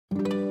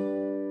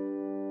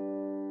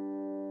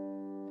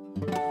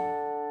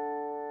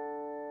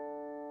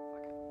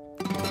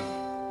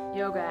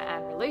yoga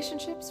and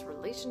relationships,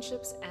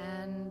 relationships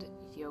and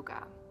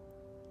yoga.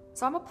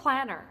 So I'm a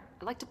planner.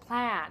 I like to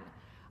plan.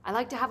 I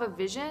like to have a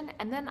vision,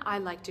 and then I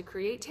like to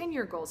create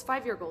 10-year goals,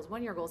 5-year goals,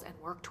 1-year goals, and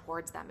work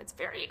towards them. It's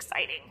very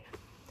exciting.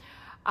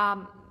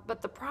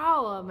 But the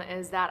problem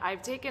is that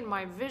I've taken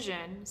my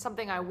vision,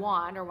 something I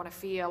want or want to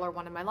feel or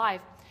want in my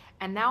life,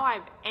 and now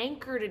I've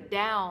anchored it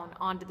down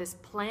onto this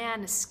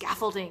plan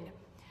scaffolding.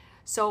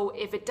 So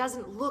if it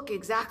doesn't look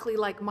exactly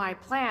like my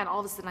plan,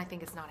 all of a sudden I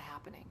think it's not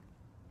happening.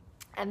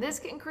 And this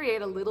can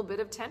create a little bit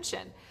of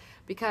tension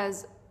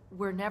because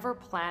we're never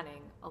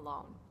planning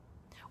alone.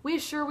 We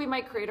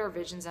might create our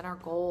visions and our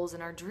goals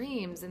and our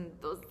dreams, and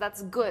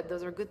that's good.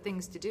 Those are good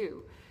things to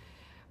do.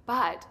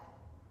 But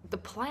the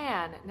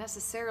plan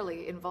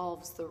necessarily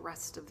involves the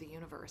rest of the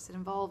universe. It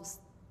involves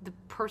the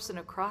person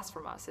across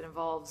from us. It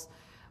involves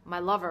my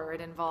lover.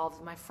 It involves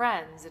my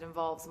friends. It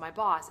involves my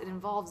boss. It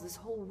involves this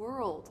whole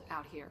world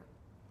out here.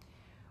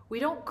 We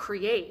don't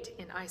create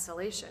in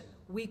isolation.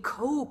 We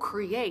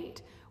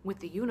co-create with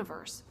the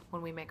universe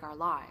when we make our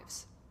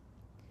lives.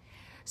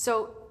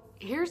 So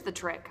here's the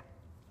trick.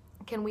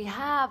 Can we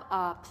have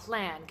a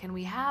plan? Can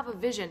we have a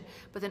vision,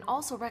 but then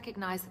also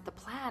recognize that the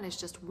plan is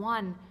just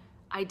one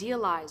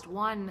idealized,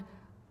 one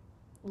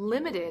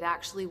limited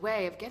actually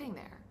way of getting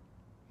there?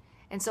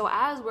 And so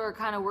as we're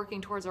kind of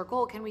working towards our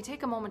goal, can we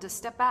take a moment to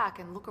step back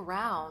and look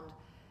around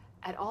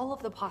at all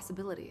of the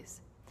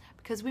possibilities?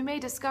 Because we may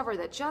discover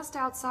that just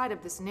outside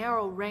of this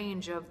narrow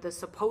range of the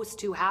supposed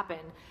to happen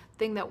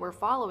thing that we're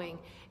following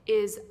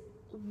is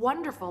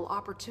wonderful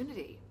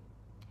opportunity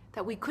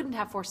that we couldn't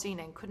have foreseen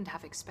and couldn't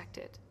have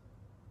expected.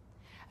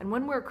 And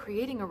when we're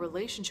creating a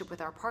relationship with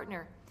our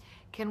partner,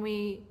 can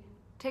we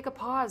take a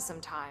pause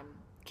sometime,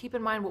 keep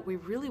in mind what we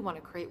really want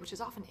to create, which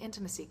is often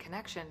intimacy,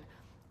 connection,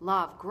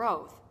 love,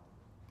 growth,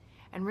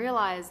 and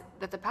realize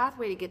that the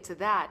pathway to get to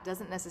that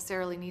doesn't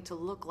necessarily need to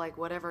look like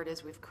whatever it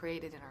is we've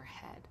created in our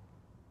head.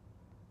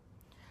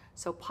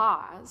 So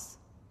pause,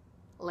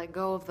 let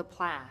go of the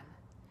plan,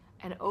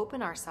 and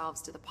open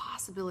ourselves to the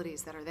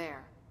possibilities that are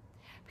there.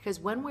 Because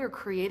when we're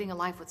creating a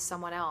life with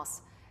someone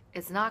else,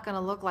 it's not going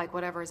to look like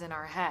whatever's in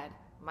our head,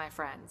 my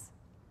friends.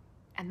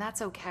 And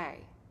that's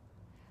okay.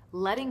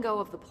 Letting go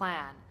of the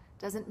plan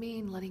doesn't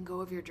mean letting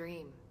go of your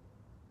dream.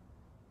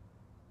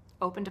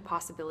 Open to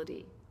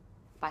possibility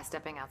by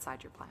stepping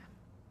outside your plan.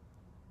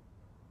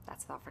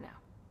 That's all for now.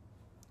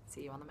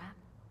 See you on the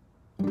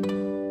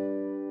mat.